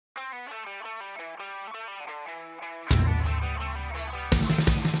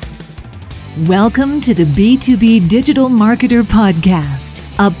Welcome to the B2B Digital Marketer Podcast,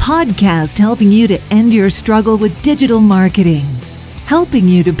 a podcast helping you to end your struggle with digital marketing, helping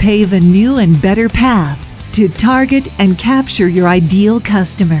you to pave a new and better path to target and capture your ideal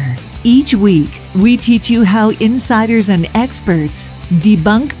customer. Each week, we teach you how insiders and experts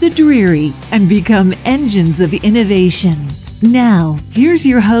debunk the dreary and become engines of innovation. Now, here's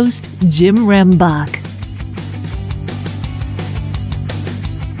your host, Jim Rembach.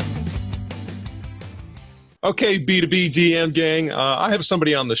 Okay, B2B DM gang, I have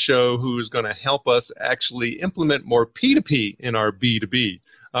somebody on the show who is going to help us actually implement more P2P in our B2B.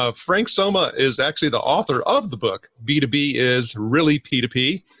 Frank Somma is actually the author of the book, B2B is Really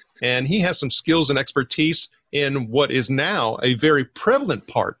P2P, and he has some skills and expertise in what is now a very prevalent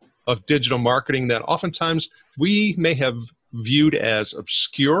part of digital marketing that oftentimes we may have viewed as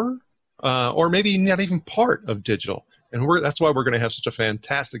obscure or maybe not even part of digital. And that's why we're going to have such a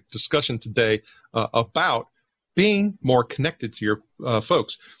fantastic discussion today about being more connected to your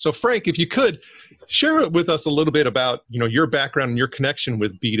folks. So Frank, if you could, share with us a little bit about your background and your connection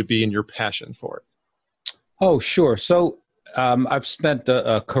with B2B and your passion for it. Oh, sure. So I've spent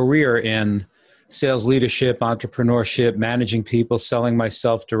a career in sales leadership, entrepreneurship, managing people, selling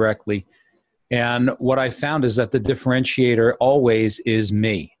myself directly. And what I found is that the differentiator always is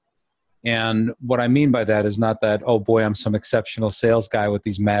me. And what I mean by that is not that, oh boy, I'm some exceptional sales guy with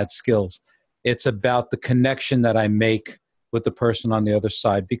these mad skills. It's about the connection that I make with the person on the other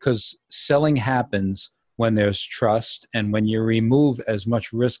side, because selling happens when there's trust and when you remove as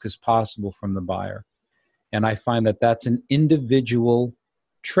much risk as possible from the buyer. And I find that that's an individual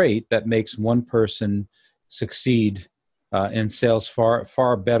trait that makes one person succeed in sales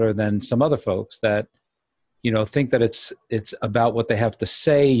far better than some other folks that think that it's about what they have to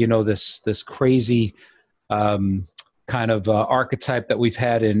say. This crazy kind of archetype that we've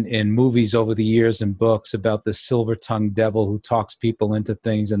had in movies over the years and books about the silver-tonged devil who talks people into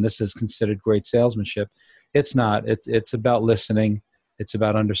things, and this is considered great salesmanship. It's not. It's about listening. It's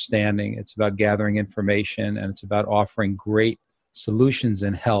about understanding. It's about gathering information, and it's about offering great solutions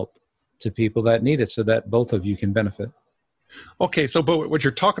and help to people that need it so that both of you can benefit. Okay, so but what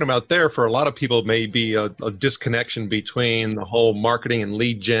you're talking about there for a lot of people may be a disconnection between the whole marketing and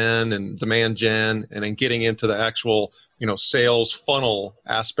lead gen and demand gen and then getting into the actual sales funnel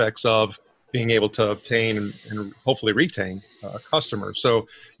aspects of being able to obtain and hopefully retain customers. So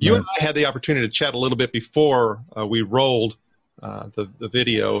you and I had the opportunity to chat a little bit before we rolled the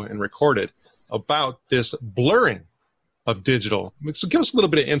video and recorded about this blurring of digital. So give us a little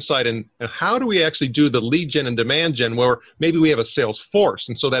bit of insight in how do we actually do the lead gen and demand gen where maybe we have a sales force,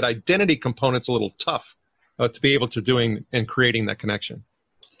 and so that identity component's a little tough to be able to doing and creating that connection.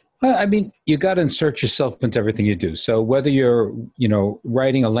 Well, I mean, you got to insert yourself into everything you do. So whether you're,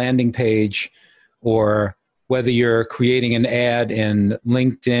 writing a landing page or whether you're creating an ad in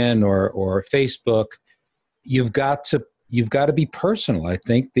LinkedIn or Facebook, you've got to be personal. I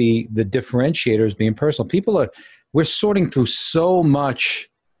think the differentiator is being personal. We're sorting through so much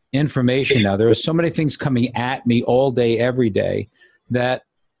information now. There are so many things coming at me all day, every day, that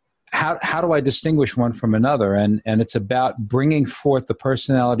how do I distinguish one from another? And it's about bringing forth the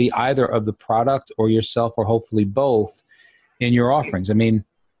personality either of the product or yourself, or hopefully both, in your offerings. I mean,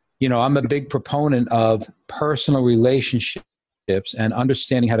 I'm a big proponent of personal relationships and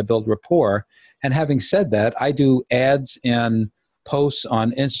understanding how to build rapport. And having said that, I do ads and posts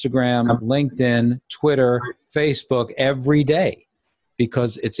on Instagram, LinkedIn, Twitter, Facebook every day,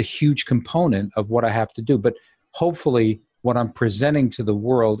 because it's a huge component of what I have to do. But hopefully what I'm presenting to the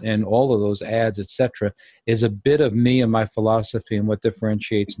world in all of those ads, etc., is a bit of me and my philosophy and what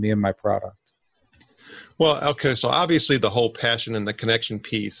differentiates me and my product. Well, okay, so obviously the whole passion and the connection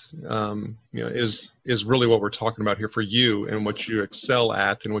piece is really what we're talking about here for you and what you excel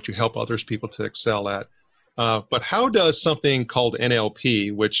at and what you help others people to excel at. But how does something called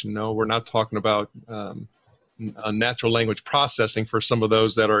NLP, which we're not talking about natural language processing for some of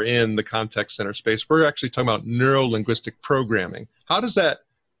those that are in the contact center space. We're actually talking about neuro-linguistic programming. How does that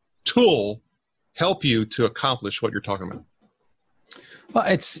tool help you to accomplish what you're talking about? Well,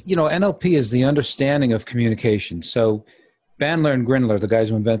 it's, NLP is the understanding of communication. So Bandler and Grindler, the guys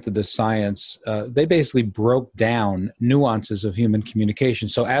who invented this science, they basically broke down nuances of human communication.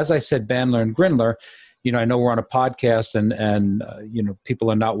 So as I said, Bandler and Grindler, I know we're on a podcast and people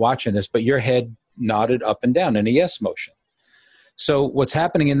are not watching this, but your head nodded up and down in a yes motion. So what's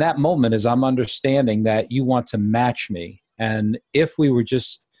happening in that moment is I'm understanding that you want to match me. And if we were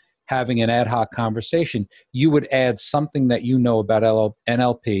just having an ad hoc conversation, you would add something that you know about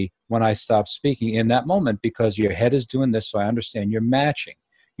NLP when I stop speaking in that moment, because your head is doing this. So I understand you're matching.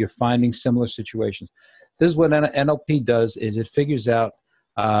 You're finding similar situations. This is what NLP does, is it figures out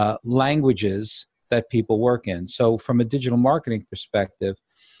languages that people work in. So from a digital marketing perspective,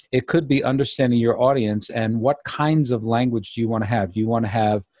 it could be understanding your audience and what kinds of language do you want to have. Do you want to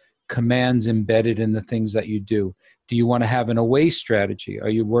have commands embedded in the things that you do? Do you want to have an away strategy? Are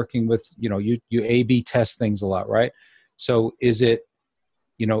you working with, you A/B test things a lot, right? So is it,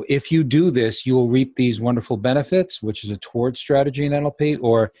 if you do this, you will reap these wonderful benefits, which is a toward strategy in NLP,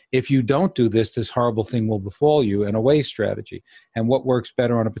 or if you don't do this, this horrible thing will befall you, an away strategy, and what works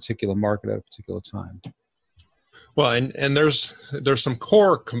better on a particular market at a particular time. Well, and there's some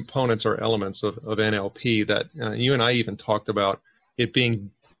core components or elements of NLP that you and I even talked about it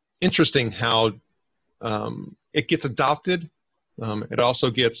being interesting how it gets adopted. It also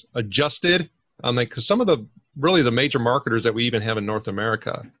gets adjusted. Because some of the major marketers that we even have in North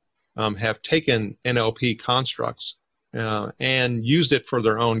America have taken NLP constructs and used it for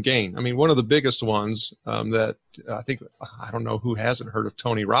their own gain. I mean, one of the biggest ones that I don't know who hasn't heard of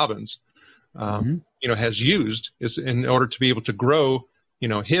Tony Robbins, has used is in order to be able to grow,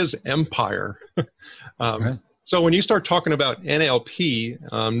 his empire. Right. So when you start talking about NLP,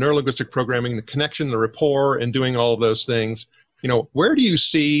 neuro-linguistic programming, the connection, the rapport, and doing all of those things, where do you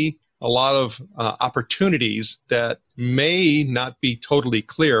see a lot of opportunities that may not be totally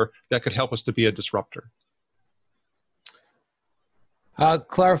clear that could help us to be a disruptor?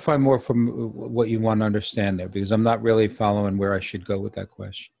 Clarify more from what you want to understand there, because I'm not really following where I should go with that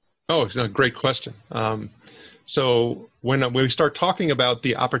question. Oh, it's a great question. So when we start talking about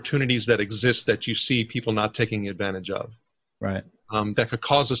the opportunities that exist that you see people not taking advantage of, right, that could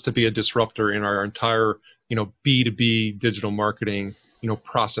cause us to be a disruptor in our entire, B2B digital marketing,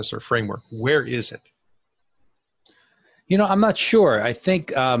 process or framework, where is it? I'm not sure. I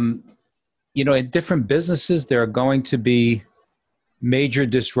think, in different businesses, there are going to be major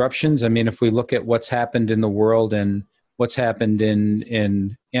disruptions. I mean, if we look at what's happened in the world and what's happened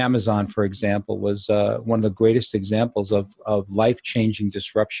in Amazon, for example, was one of the greatest examples of life-changing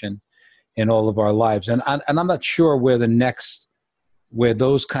disruption in all of our lives. And I'm not sure where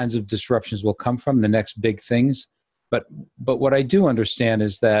those kinds of disruptions will come from, the next big things. But what I do understand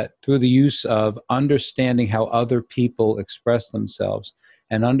is that through the use of understanding how other people express themselves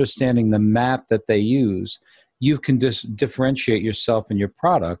and understanding the map that they use, you can differentiate yourself and your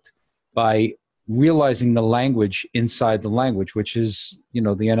product by realizing the language inside the language, which is, the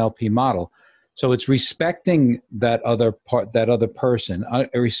NLP model. So it's respecting that other person,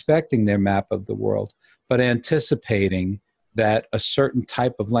 respecting their map of the world, but anticipating that a certain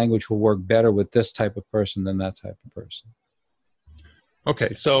type of language will work better with this type of person than that type of person.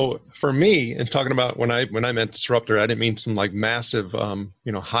 Okay, so for me, and talking about when I meant disruptor, I didn't mean some like massive,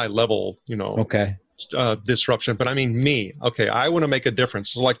 high level, okay, disruption, but I mean me. Okay, I want to make a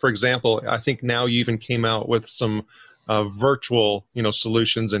difference. So like, for example, I think now you even came out with some virtual,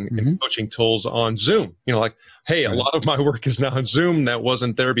 solutions and coaching tools on Zoom. Like, hey, a lot of my work is now on Zoom that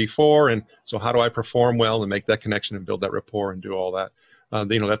wasn't there before, and so how do I perform well and make that connection and build that rapport and do all that?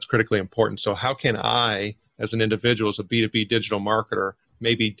 That's critically important. So how can I, as an individual, as a B2B digital marketer,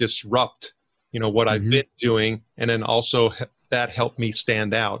 maybe disrupt, what I've been doing, and then also that help me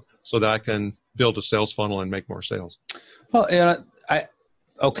stand out so that I can build a sales funnel and make more sales? Well,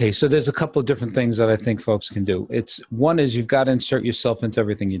 okay, so there's a couple of different things that I think folks can do. One is you've got to insert yourself into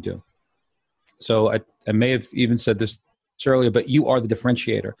everything you do. So I may have even said this earlier, but you are the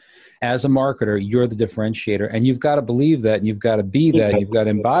differentiator. As a marketer, you're the differentiator, and you've got to believe that, and you've got to be that, and you've got to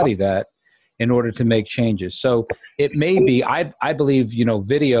embody that in order to make changes. So it may be, I believe,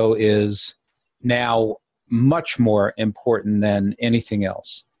 video is now much more important than anything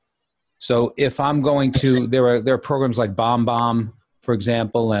else. So if I'm going to, there are programs like BombBomb, for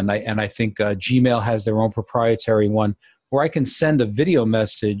example, and I think Gmail has their own proprietary one where I can send a video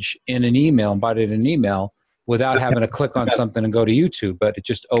message in an email, embodied in an email, without having to click on something and go to YouTube, but it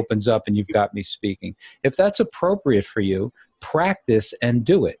just opens up and you've got me speaking. If that's appropriate for you, practice and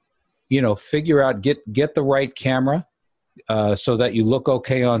do it. Figure out, get the right camera so that you look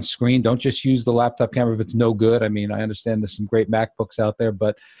okay on screen. Don't just use the laptop camera if it's no good. I mean, I understand there's some great MacBooks out there,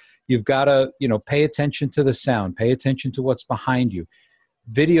 but you've got to, pay attention to the sound, pay attention to what's behind you.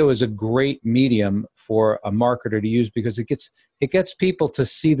 Video is a great medium for a marketer to use because it gets people to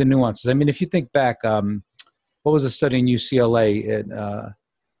see the nuances. I mean, if you think back, what was a study in UCLA?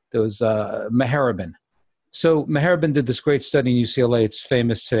 There was Meharibin. So Meharibin did this great study in UCLA. It's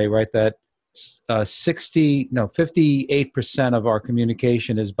famous today, right? That 58% of our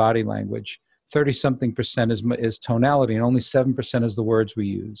communication is body language. 30-something% is tonality, and only 7% is the words we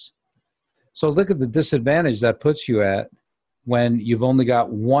use. So look at the disadvantage that puts you at when you've only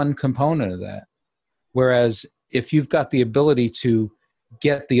got one component of that. Whereas if you've got the ability to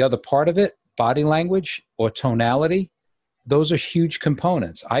get the other part of it, body language or tonality, those are huge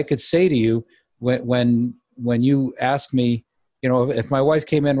components. I could say to you, when you ask me, you know, if my wife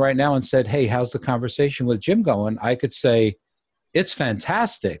came in right now and said, hey, how's the conversation with Jim going? I could say, it's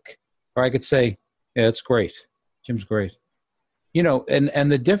fantastic. Or I could say, yeah, it's great. Jim's great. You know,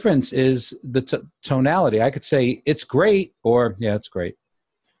 and the difference is the tonality. I could say, it's great, or yeah, it's great.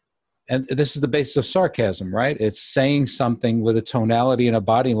 And this is the basis of sarcasm, right? It's saying something with a tonality and a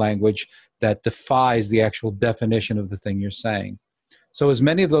body language that defies the actual definition of the thing you're saying. So as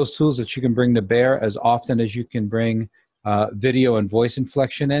many of those tools that you can bring to bear, as often as you can bring video and voice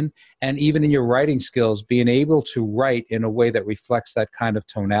inflection in, and even in your writing skills, being able to write in a way that reflects that kind of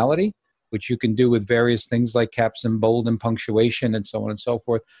tonality, which you can do with various things like caps and bold and punctuation and so on and so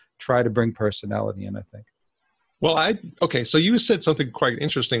forth, try to bring personality in, I think. Well, okay, so you said something quite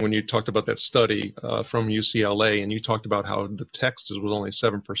interesting when you talked about that study from UCLA, and you talked about how the text was only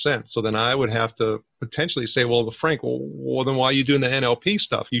 7%. So then I would have to potentially say, well, Frank, well, then why are you doing the NLP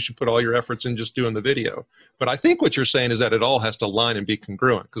stuff? You should put all your efforts in just doing the video. But I think what you're saying is that it all has to line and be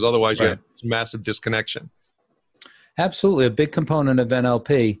congruent, because otherwise you have this massive disconnection. Absolutely. A big component of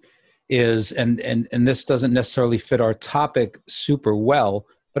NLP is, and this doesn't necessarily fit our topic super well,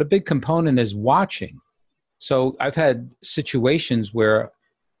 but a big component is watching. So I've had situations where,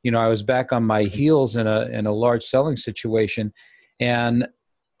 you know, I was back on my heels in a large selling situation, and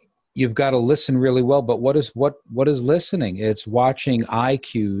you've got to listen really well. But what is listening? It's watching eye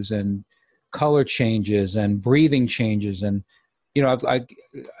cues and color changes and breathing changes, and you know,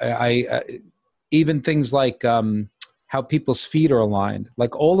 I even things like how people's feet are aligned.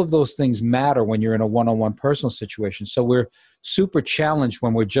 Like all of those things matter when you're in a one-on-one personal situation. So we're super challenged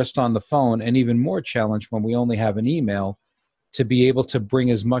when we're just on the phone, and even more challenged when we only have an email, to be able to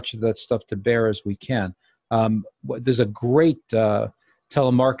bring as much of that stuff to bear as we can. There's a great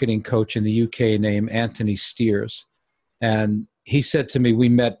telemarketing coach in the UK named Anthony Steers. And he said to me, we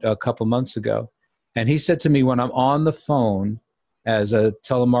met a couple months ago, and he said to me, when I'm on the phone as a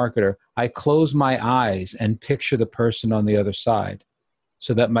telemarketer, I close my eyes and picture the person on the other side,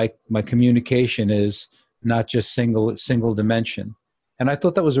 so that my communication is not just single dimension. And I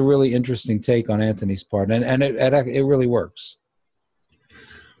thought that was a really interesting take on Anthony's part, and it really works.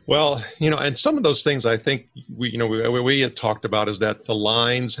 Well, you know, and some of those things I think we had talked about is that the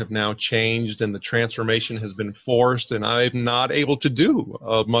lines have now changed and the transformation has been forced, and I'm not able to do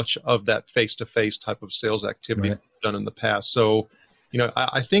much of that face-to-face type of sales activity done in the past. So, you know,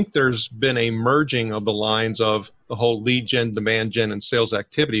 I think there's been a merging of the lines of the whole lead gen, demand gen, and sales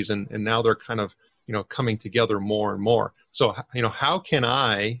activities, and now they're kind of, you know, coming together more and more. So, you know, how can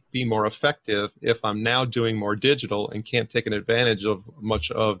I be more effective if I'm now doing more digital and can't take an advantage of much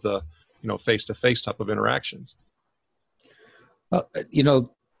of the, you know, face-to-face type of interactions? You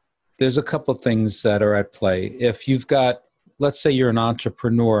know, there's a couple of things that are at play. If you've got, let's say you're an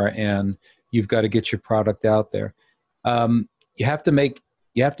entrepreneur and you've got to get your product out there, you have to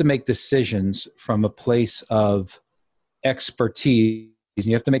make decisions from a place of expertise.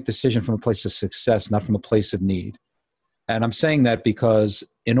 You have to make decisions from a place of success, not from a place of need. And I'm saying that because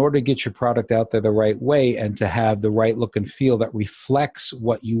in order to get your product out there the right way and to have the right look and feel that reflects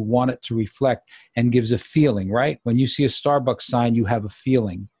what you want it to reflect and gives a feeling, right? When you see a Starbucks sign, you have a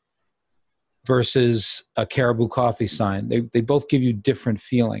feeling, versus a Caribou Coffee sign. They both give you different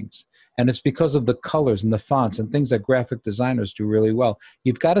feelings. And it's because of the colors and the fonts and things that graphic designers do really well.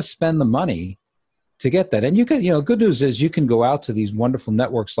 You've got to spend the money to get that. And you can, you know, good news is you can go out to these wonderful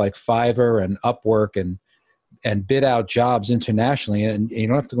networks like Fiverr and Upwork and bid out jobs internationally. And you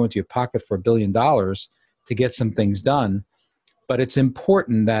don't have to go into your pocket for $1 billion to get some things done. But it's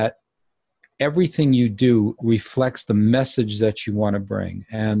important that everything you do reflects the message that you want to bring.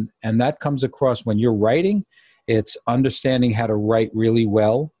 And that comes across when you're writing. It's understanding how to write really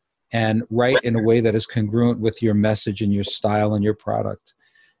well and write in a way that is congruent with your message and your style and your product.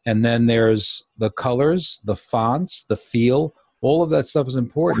 And then there's the colors, the fonts, the feel. All of that stuff is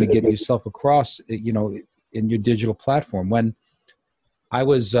important to get yourself across, you know, in your digital platform. When I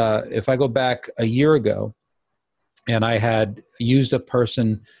was, if I go back a year ago, and I had used a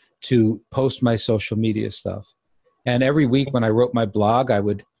person to post my social media stuff. And every week when I wrote my blog, I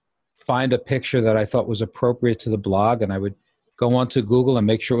would find a picture that I thought was appropriate to the blog, and I would go onto Google and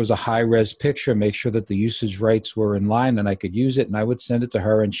make sure it was a high-res picture, make sure that the usage rights were in line and I could use it, and I would send it to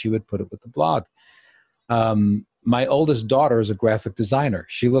her and she would put it with the blog. My oldest daughter is a graphic designer.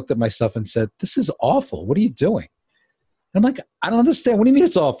 She looked at my stuff and said, "This is awful. What are you doing?" I'm like, I don't understand. What do you mean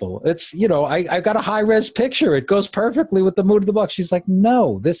it's awful? It's, I got a high-res picture. It goes perfectly with the mood of the book. She's like,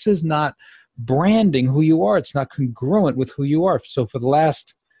 no, this is not branding who you are. It's not congruent with who you are. So for the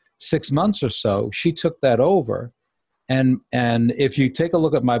last 6 months or so, she took that over. And if you take a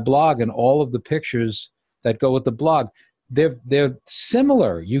look at my blog and all of the pictures that go with the blog, they're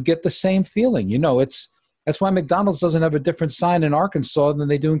similar. You get the same feeling. That's why McDonald's doesn't have a different sign in Arkansas than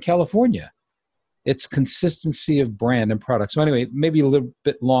they do in California. It's consistency of brand and product. So anyway, maybe a little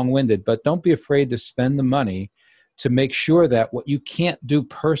bit long-winded, but don't be afraid to spend the money to make sure that what you can't do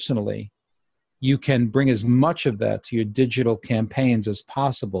personally, you can bring as much of that to your digital campaigns as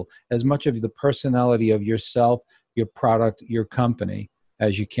possible, as much of the personality of yourself, your product, your company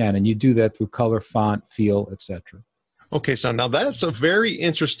as you can. And you do that through color, font, feel, etc. Okay, so now that's a very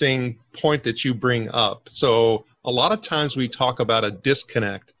interesting point that you bring up. So a lot of times we talk about a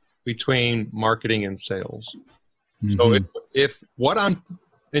disconnect between marketing and sales. Mm-hmm. So if what I'm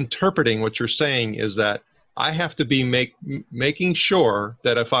interpreting, what you're saying is that I have to be making sure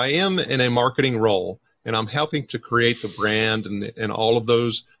that if I am in a marketing role and I'm helping to create the brand and all of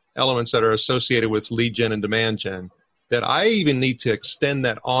those elements that are associated with lead gen and demand gen, that I even need to extend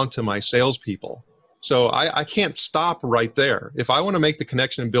that on to my salespeople. So I can't stop right there. If I want to make the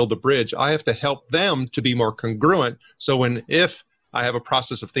connection and build the bridge, I have to help them to be more congruent. So if I have a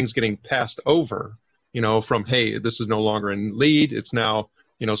process of things getting passed over, from, hey, this is no longer in lead. It's now,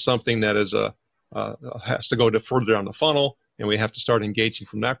 something that is has to go further down the funnel, and we have to start engaging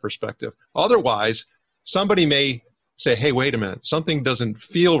from that perspective. Otherwise, somebody may say, hey, wait a minute, something doesn't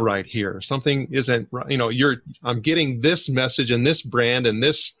feel right here. Something isn't, I'm getting this message and this brand and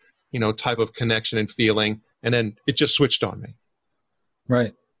this, type of connection and feeling, and then it just switched on me.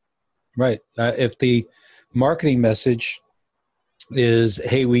 Right. If the marketing message is,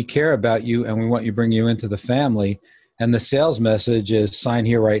 hey, we care about you and we want you to bring you into the family, and the sales message is sign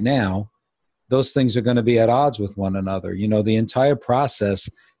here right now, those things are going to be at odds with one another. The entire process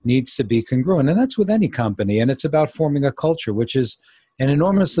needs to be congruent, and that's with any company. And it's about forming a culture, which is an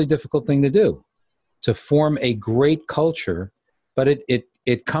enormously difficult thing to do, to form a great culture. But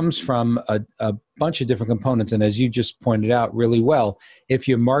it comes from a bunch of different components. And as you just pointed out really well, if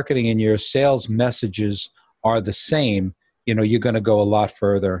your marketing and your sales messages are the same, you're going to go a lot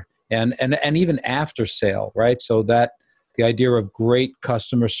further. And even after sale, right? So that the idea of great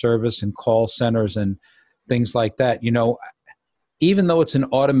customer service and call centers and things like that, even though it's an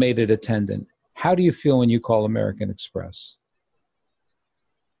automated attendant, how do you feel when you call American Express?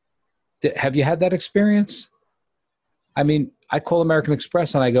 Have you had that experience? I mean, I call American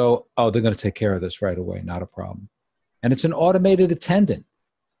Express and I go, oh, they're going to take care of this right away. Not a problem. And it's an automated attendant.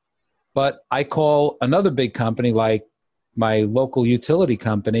 But I call another big company like my local utility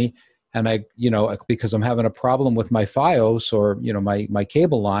company, and because I'm having a problem with my Fios or, my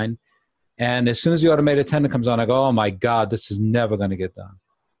cable line. And as soon as the automated attendant comes on, I go, oh my God, this is never going to get done.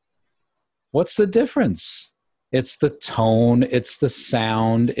 What's the difference? It's the tone, it's the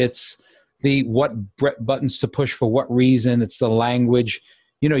sound, it's the what buttons to push for what reason, it's the language.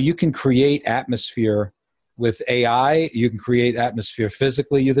 You can create atmosphere with AI, you can create atmosphere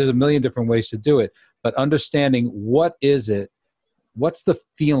physically. There's a million different ways to do it. But understanding what's the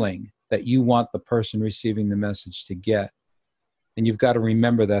feeling that you want the person receiving the message to get. And you've got to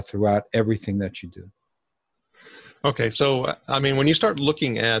remember that throughout everything that you do. Okay, so when you start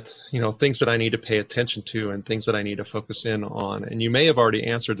looking at things that I need to pay attention to and things that I need to focus in on, and you may have already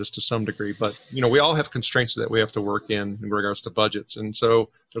answered this to some degree, but we all have constraints that we have to work in regards to budgets, and so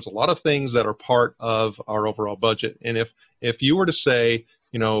there's a lot of things that are part of our overall budget. And if you were to say,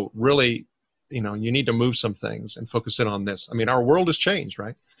 really, you need to move some things and focus in on this. Our world has changed,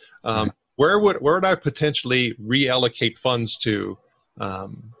 right? Where would I potentially reallocate funds to,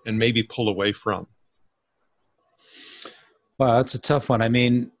 and maybe pull away from? Wow, that's a tough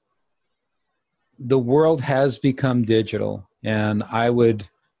one. The world has become digital, and I would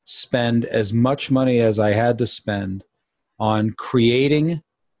spend as much money as I had to spend on creating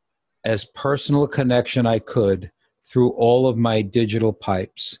as personal a connection I could through all of my digital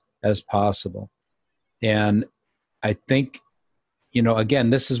pipes as possible. And I think,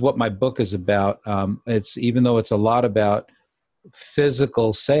 again, this is what my book is about. Even though it's a lot about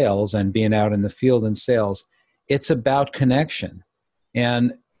physical sales and being out in the field in sales, it's about connection.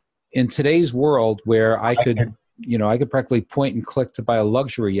 And in today's world where I could practically point and click to buy a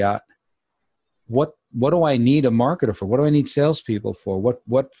luxury yacht, what do I need a marketer for? What do I need salespeople for?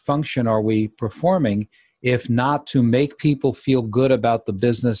 What function are we performing if not to make people feel good about the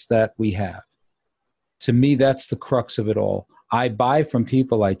business that we have? To me, that's the crux of it all. I buy from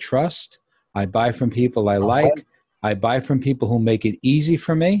people I trust. I buy from people I like. I buy from people who make it easy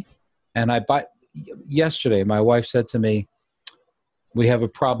for me. And yesterday, my wife said to me, we have a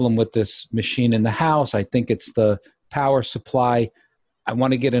problem with this machine in the house. I think it's the power supply. I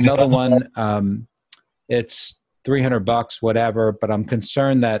want to get another one. It's $300, whatever, but I'm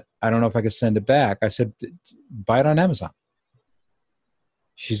concerned that I don't know if I could send it back. I said, buy it on Amazon.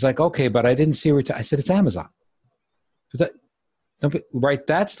 She's like, okay, but I didn't see a return. I said, it's Amazon. Right,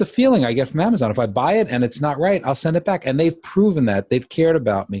 that's the feeling I get from Amazon. If I buy it and it's not right, I'll send it back. And they've proven that. They've cared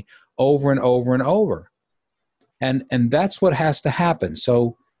about me over and over and over. And that's what has to happen.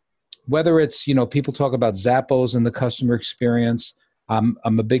 So whether it's, people talk about Zappos and the customer experience, I'm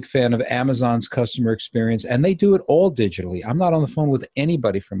a big fan of Amazon's customer experience, and they do it all digitally. I'm not on the phone with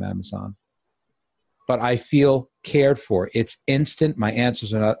anybody from Amazon, but I feel cared for. It's instant. My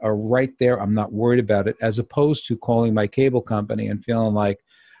answers are right there. I'm not worried about it, as opposed to calling my cable company and feeling like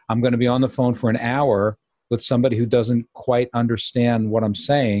I'm going to be on the phone for an hour with somebody who doesn't quite understand what I'm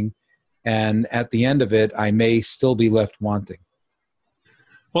saying. And at the end of it, I may still be left wanting.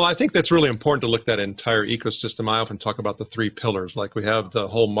 Well, I think that's really important to look at that entire ecosystem. I often talk about the three pillars. Like, we have the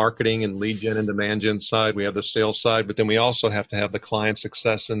whole marketing and lead gen and demand gen side. We have the sales side, but then we also have to have the client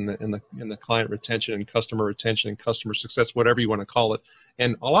success and the client retention and customer success, whatever you want to call it.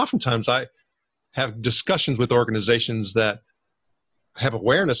 And oftentimes I have discussions with organizations that have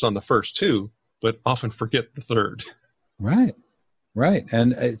awareness on the first two, but often forget the third. Right.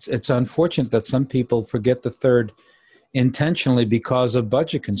 And it's unfortunate that some people forget the third intentionally because of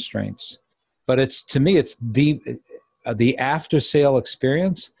budget constraints. But to me, it's the after sale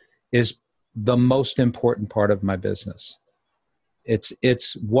experience is the most important part of my business.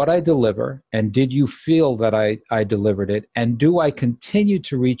 It's what I deliver, and did you feel that I delivered it? And do I continue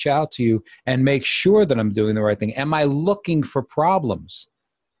to reach out to you and make sure that I'm doing the right thing? Am I looking for problems?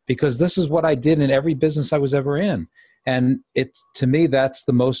 Because this is what I did in every business I was ever in. And to me, that's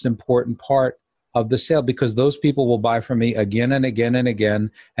the most important part of the sale, because those people will buy from me again and again and again,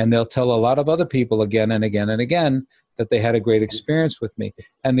 and they'll tell a lot of other people again and again and again that they had a great experience with me.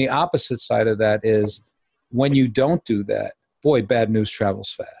 And the opposite side of that is, when you don't do that, boy, bad news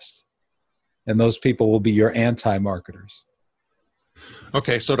travels fast. And those people will be your anti-marketers.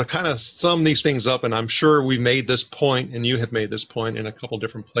 Okay, so to kind of sum these things up, and I'm sure we made this point, and you have made this point in a couple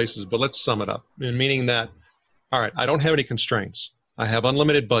different places, but let's sum it up. Meaning that, all right, I don't have any constraints. I have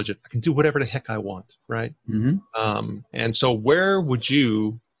unlimited budget. I can do whatever the heck I want, right? Mm-hmm. And so where would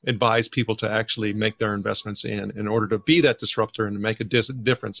you advise people to actually make their investments in order to be that disruptor and to make a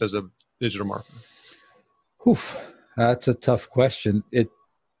difference as a digital marketer? Oof, that's a tough question.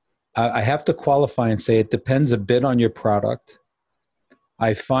 I have to qualify and say it depends a bit on your product.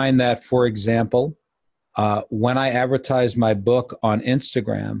 I find that, for example, when I advertise my book on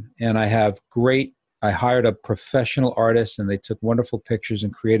Instagram, and I hired a professional artist, and they took wonderful pictures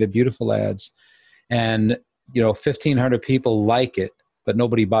and created beautiful ads. And, 1,500 people like it, but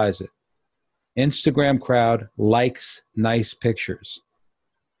nobody buys it. Instagram crowd likes nice pictures.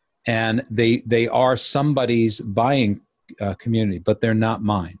 And they are somebody's buying community, but they're not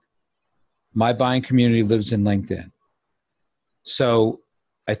mine. My buying community lives in LinkedIn. So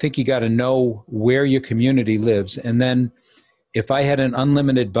I think you got to know where your community lives. And then, if I had an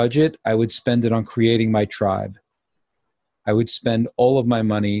unlimited budget, I would spend it on creating my tribe. I would spend all of my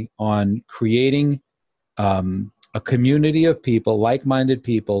money on creating a community of people, like-minded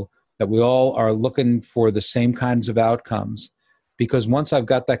people, that we all are looking for the same kinds of outcomes. Because once I've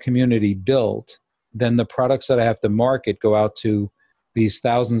got that community built, then the products that I have to market go out to these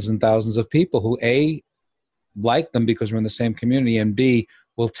thousands and thousands of people who, A, like them because we're in the same community, and B,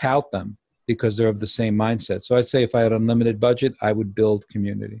 will tout them because they're of the same mindset. So I'd say if I had unlimited budget, I would build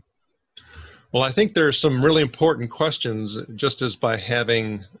community. Well, I think there's some really important questions, just as by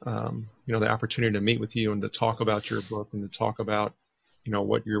having, the opportunity to meet with you and to talk about your book and to talk about,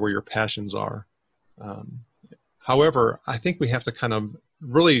 where your passions are. However, I think we have to kind of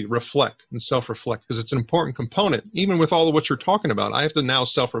really reflect and self-reflect, because it's an important component. Even with all of what you're talking about, I have to now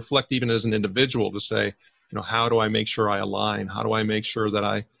self-reflect even as an individual to say, how do I make sure I align? How do I make sure that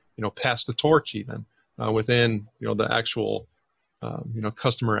I pass the torch even within, the actual,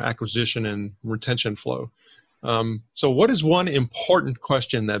 customer acquisition and retention flow. So what is one important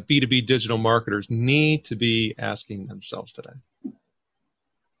question that B2B digital marketers need to be asking themselves today?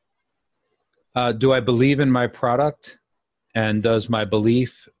 Do I believe in my product? And does my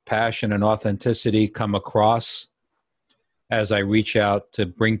belief, passion, and authenticity come across as I reach out to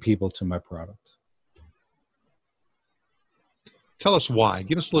bring people to my product? Tell us why.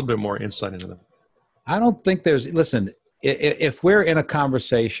 Give us a little bit more insight into that. I don't think listen, if we're in a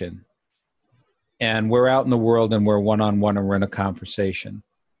conversation and we're out in the world and we're one-on-one and we're in a conversation.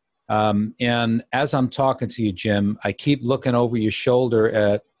 And as I'm talking to you, Jim, I keep looking over your shoulder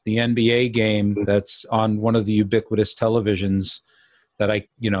at the NBA game that's on one of the ubiquitous televisions that I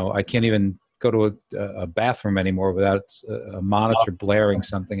can't even go to a bathroom anymore without a monitor blaring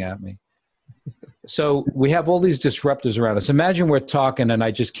something at me. So we have all these disruptors around us. Imagine we're talking and I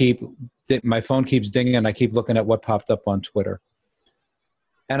just my phone keeps dinging and I keep looking at what popped up on Twitter.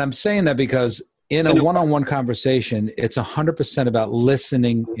 And I'm saying that because in a one-on-one conversation, it's 100% about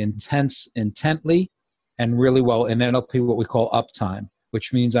listening intently and really well in NLP, what we call uptime,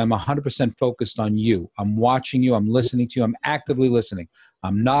 which means I'm 100% focused on you. I'm watching you. I'm listening to you. I'm actively listening.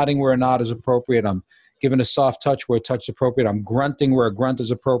 I'm nodding where a nod is appropriate. I'm giving a soft touch where a touch is appropriate. I'm grunting where a grunt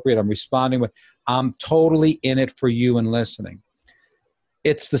is appropriate. I'm responding I'm totally in it for you and listening.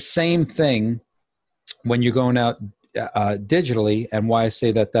 It's the same thing when you're going out digitally, and why I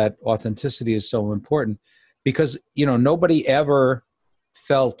say that authenticity is so important, because nobody ever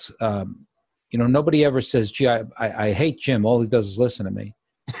felt nobody ever says, gee, I hate Jim, all he does is listen to me.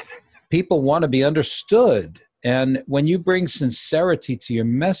 People want to be understood, and when you bring sincerity to your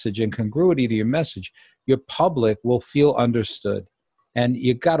message and congruity to your message, your public will feel understood. And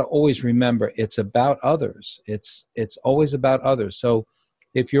you got to always remember, it's about others. It's always about others. So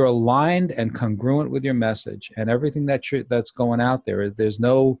if you're aligned and congruent with your message and everything that's going out there, there's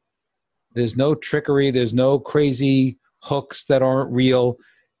no trickery, there's no crazy hooks that aren't real.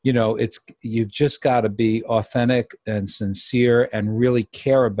 You've just got to be authentic and sincere and really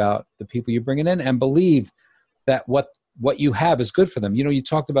care about the people you're bringing in and believe that what you have is good for them. You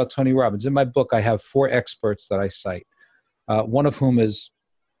talked about Tony Robbins. In my book, I have 4 experts that I cite, one of whom is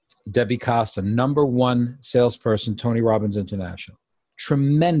Debbie Costa, #1 salesperson, Tony Robbins International.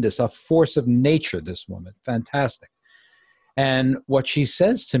 Tremendous, a force of nature, this woman, fantastic. And what she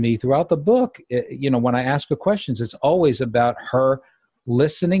says to me throughout the book, when I ask her questions, it's always about her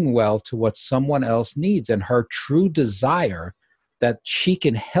listening well to what someone else needs and her true desire that she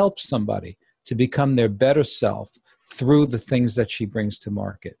can help somebody to become their better self through the things that she brings to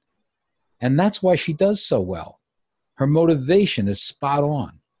market. And that's why she does so well. Her motivation is spot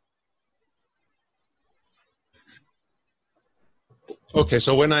on. Okay,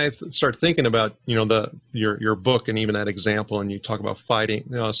 so when I start thinking about your book and even that example, and you talk about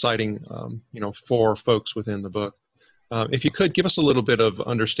citing 4 folks within the book, if you could give us a little bit of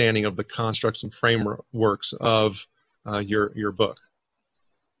understanding of the constructs and frameworks of your book.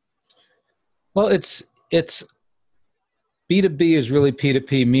 Well, it's B2B is really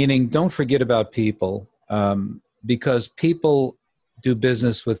P2P, meaning don't forget about people, because people do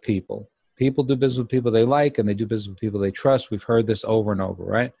business with people. People do business with people they like, and they do business with people they trust. We've heard this over and over,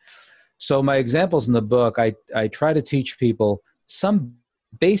 right? So my examples in the book, I try to teach people some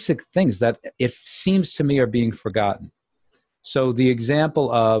basic things that it seems to me are being forgotten. So the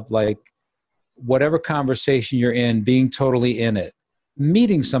example of whatever conversation you're in, being totally in it,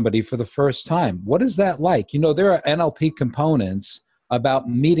 meeting somebody for the first time. What is that like? There are NLP components about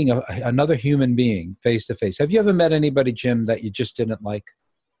meeting another human being face to face. Have you ever met anybody, Jim, that you just didn't like?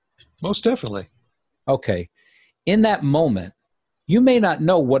 Most definitely. Okay. In that moment, you may not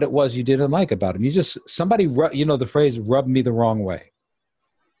know what it was you didn't like about him. Somebody, the phrase, rubbed me the wrong way.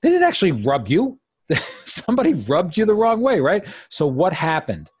 They didn't actually rub you. Somebody rubbed you the wrong way, right? So what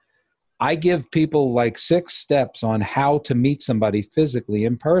happened? I give people 6 steps on how to meet somebody physically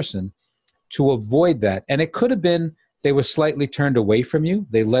in person to avoid that. And it could have been they were slightly turned away from you.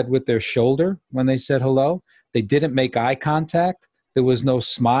 They led with their shoulder when they said hello. They didn't make eye contact. There was no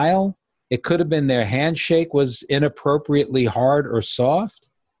smile. It could have been their handshake was inappropriately hard or soft.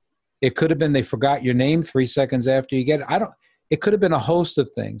 It could have been they forgot your name 3 seconds after you get it. It could have been a host of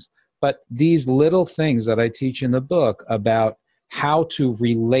things. But these little things that I teach in the book about how to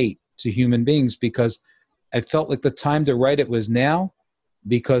relate to human beings, because I felt like the time to write it was now,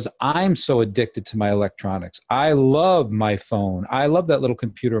 because I'm so addicted to my electronics. I love my phone. I love that little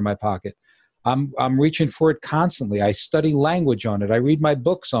computer in my pocket. I'm reaching for it constantly. I study language on it. I read my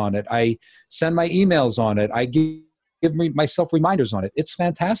books on it. I send my emails on it. I give myself reminders on it. It's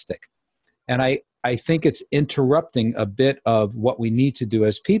fantastic. And I think it's interrupting a bit of what we need to do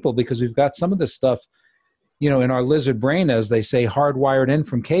as people, because we've got some of this stuff, in our lizard brain, as they say, hardwired in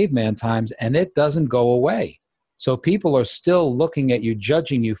from caveman times, and it doesn't go away. So people are still looking at you,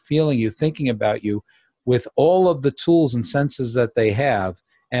 judging you, feeling you, thinking about you with all of the tools and senses that they have.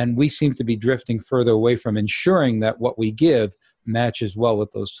 And we seem to be drifting further away from ensuring that what we give matches well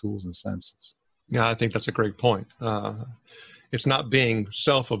with those tools and senses. Yeah, I think that's a great point. It's not being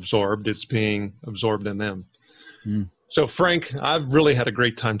self-absorbed, it's being absorbed in them. So, Frank, I've really had a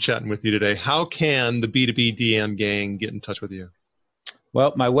great time chatting with you today. How can the B2B DM gang get in touch with you?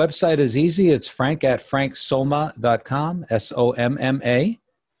 Well, my website is easy. It's frank@franksomma.com, SOMMA.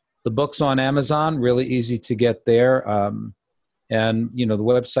 The book's on Amazon, really easy to get there. And, you know, the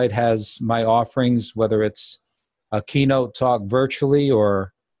website has my offerings, whether it's a keynote talk virtually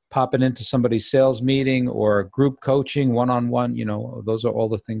or popping into somebody's sales meeting or group coaching, one-on-one, you know, those are all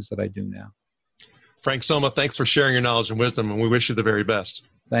the things that I do now. Frank Somma, thanks for sharing your knowledge and wisdom, and we wish you the very best.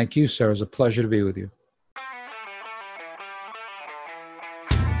 Thank you, sir. It was a pleasure to be with you.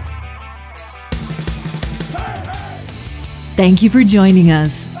 Thank you for joining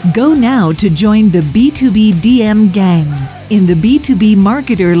us. Go now to join the B2B DM gang in the B2B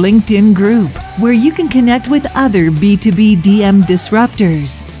Marketer LinkedIn group, where you can connect with other B2B DM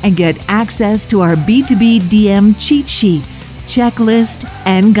disruptors and get access to our B2B DM cheat sheets, checklist,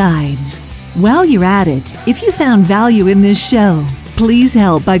 and guides. While you're at it, if you found value in this show, please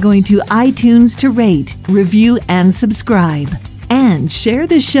help by going to iTunes to rate, review, and subscribe. And share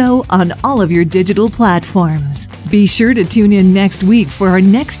the show on all of your digital platforms. Be sure to tune in next week for our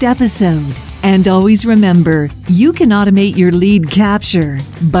next episode. And always remember, you can automate your lead capture,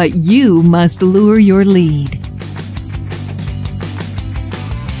 but you must lure your lead.